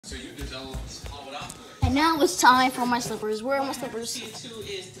So you developed Polymonopoly. And now it's time for my slippers. Where are my slippers?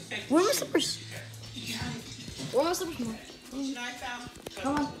 Where are my slippers? Where are my slippers?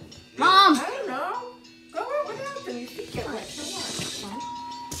 Come on. Mom! I don't know. Go on without them. You should get one.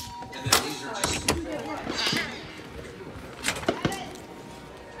 And then these are just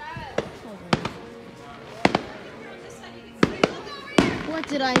What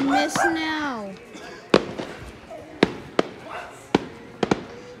did I miss now?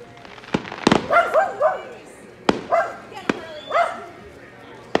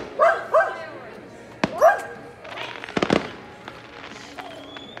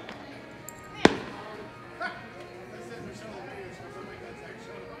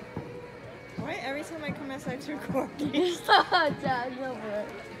 Why every time I come outside to record? Dad, over it.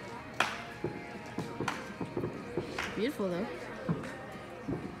 Beautiful though.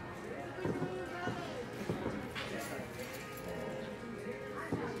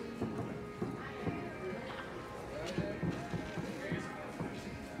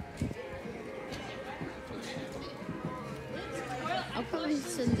 I'll probably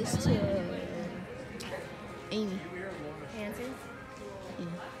send this to Amy. Nancy? Yeah.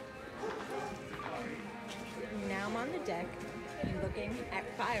 Now I'm on the deck looking at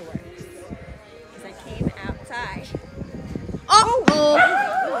fireworks. Because I came outside. Oh!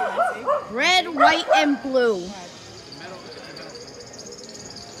 Red, white, and blue.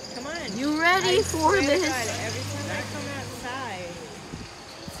 Come on. You ready for Swear to this? God, every time I come outside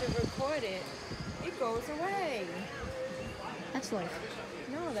to record it, it goes away. That's life.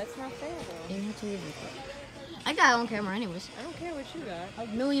 No, that's not fair though. You have to leave it. I got it on camera anyways. I don't care what you got. I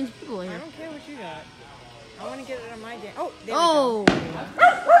have millions of people I here. don't care what you got. I want to get it on my day. Oh, there Oh! we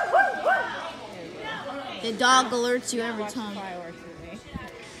go. The dog alerts you every Watch the time. fireworks with me.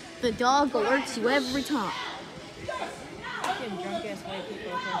 The dog alerts you every time. Fucking drunk ass white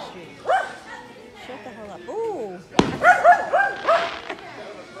people across the street. Shut the hell up. Ooh!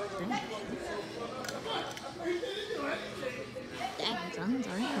 Dang, son,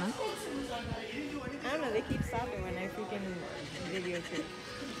 sorry. Huh? I don't know, they keep stopping when I freaking videotape.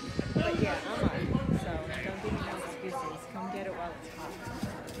 But yeah, I'm on. So don't give me no excuses. Come get it while it's hot.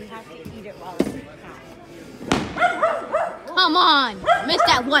 You have to eat it while it's hot. Come on! Missed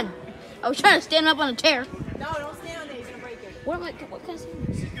that one. I was trying to stand up on a chair. No, don't stand on there. You're going to break it. What can I say?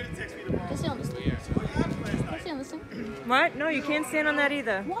 Can I stay on this thing? Can I stay on this thing? What? No, you can't stand on that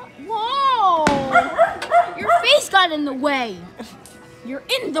either. What? Whoa! Your face got in the way. You're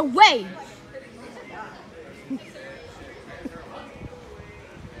in the way.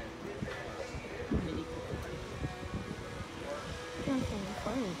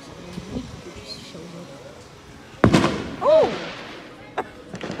 Oh!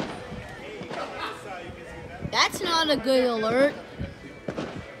 That's not a good alert.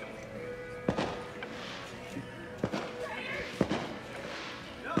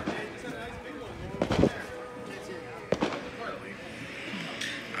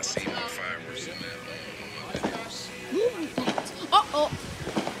 I see more fireworks in that. Uh-oh.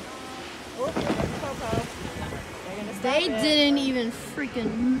 Oh, there's Coco. They're gonna stop They it. didn't even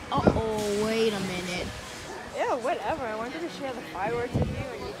freaking... Uh-oh, wait a minute. Yeah, whatever. I wanted to share the fireworks with you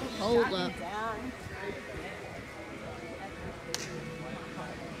and you just Hold shot up. me down.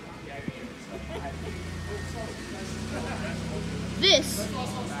 This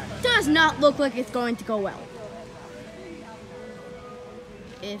does not look like it's going to go well.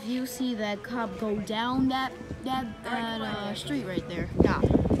 If you see that cop go down that street right there, yeah,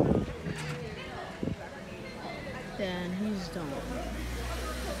 then he's done.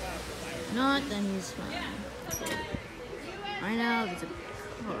 Not, then he's fine. Right now, there's a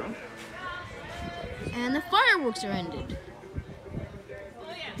car, and the fireworks are ended.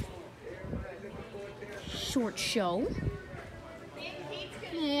 Short show.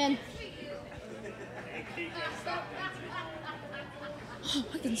 Man. Oh,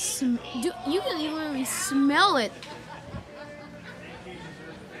 I can you can even smell it.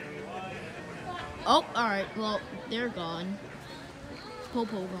 Oh, alright, well, they're gone.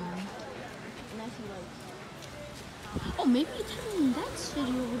 Popo gone. And I feel like... Oh, maybe it's having that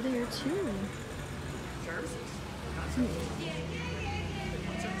city over there, too.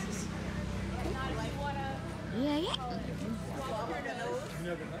 Yeah, yeah.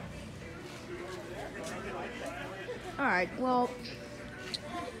 Alright, well,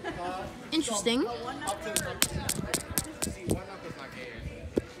 interesting.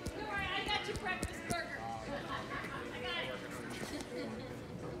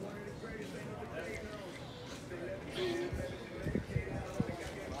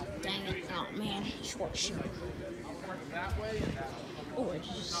 Dang it. Oh man, short show. Oh, I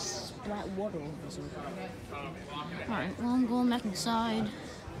just splat water over his Alright, well, I'm going back inside.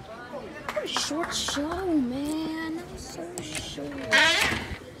 What a short show, man. That was so short.